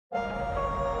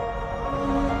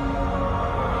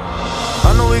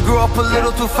grew up a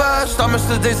little too fast. I miss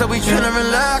the days that we chill and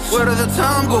relax. Where did the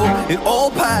time go? It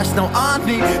all passed, now I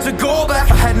need to go back.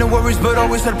 I had no worries but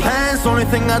always had plans. Only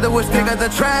thing I did was pick out the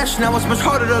trash. Now it's much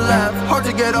harder to laugh, hard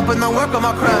to get up and then work on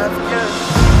my craft.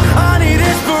 I need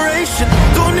inspiration,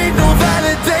 don't need no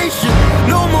validation.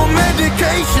 No more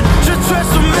medication, just try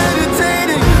some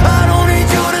meditating. I don't need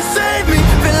you to save me,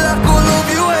 feel like all of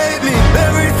you hate me.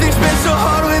 Everything's been so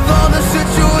hard with all the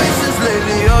situations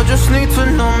lately. I just need to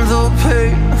numb the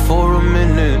pain for a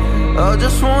minute. I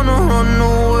just wanna run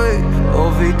away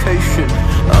on vacation.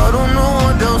 I don't know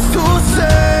what else to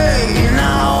say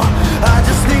now. I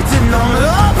just need to numb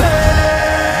the pain.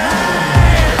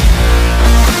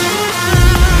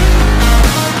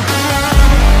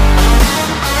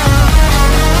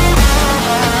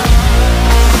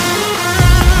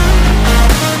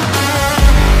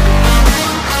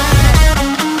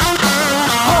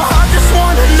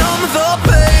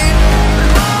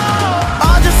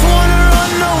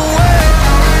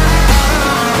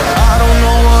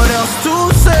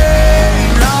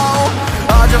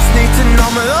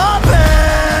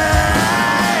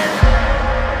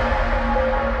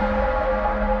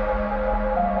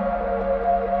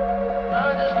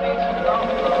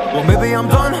 Well, maybe I'm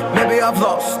done, maybe I've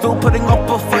lost. Still putting up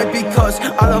a fight because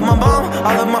I love my mom,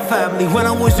 I love my family. When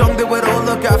I was young, they would all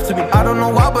look after me. I don't know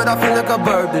why, but I feel like a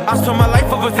burden. I spent my life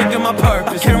overthinking my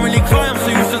purpose. Can't really cry, I'm so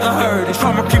used to the hurt.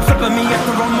 Trauma keeps up at me at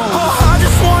the wrong moment. Oh, I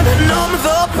just wanna numb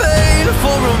the pain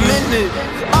for a minute.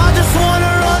 I just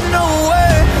wanna run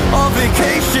away on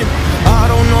vacation. I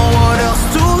don't know what else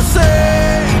to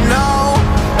say now.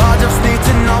 I just need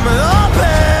to numb the pain.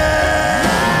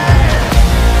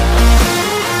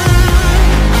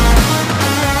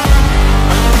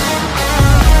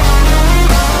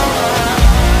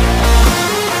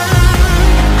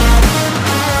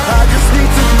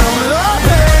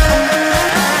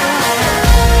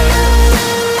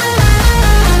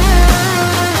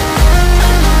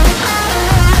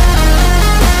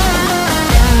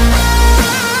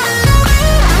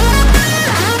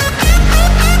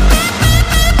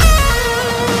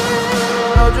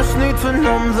 To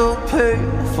numb the pain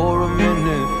for a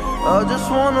minute. I just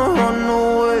wanna run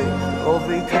away on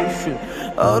vacation.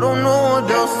 I don't know what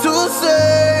else to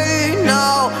say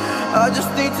now. I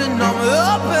just need to numb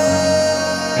the pain.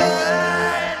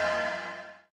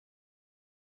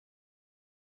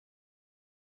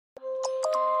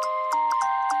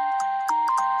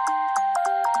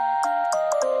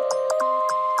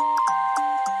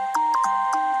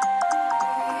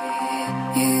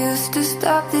 You used to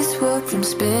stop this world from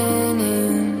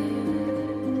spinning.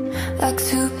 Like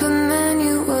Superman,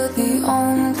 you were the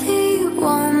only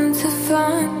one to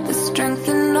find the strength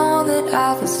in all that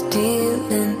I was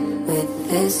dealing with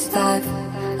this life,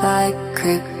 like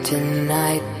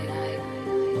kryptonite.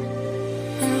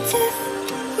 And if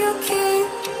you keep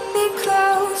me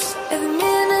close, every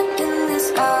minute in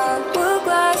this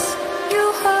hourglass, you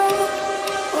hold.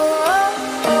 Oh,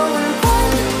 oh, oh.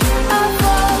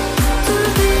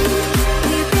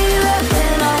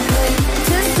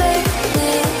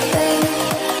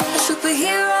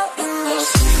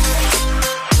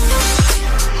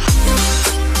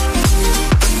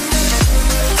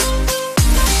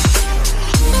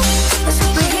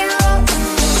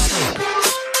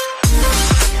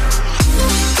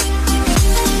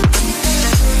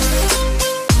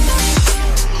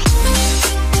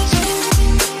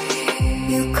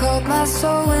 My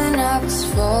soul when I was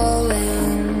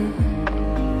falling.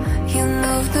 You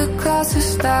moved the clouds to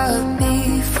stop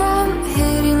me from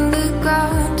hitting the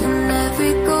ground. And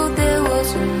every goal there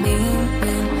was a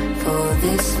meaning. For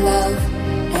this love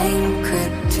ain't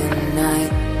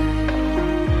kryptonite.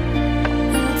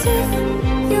 And if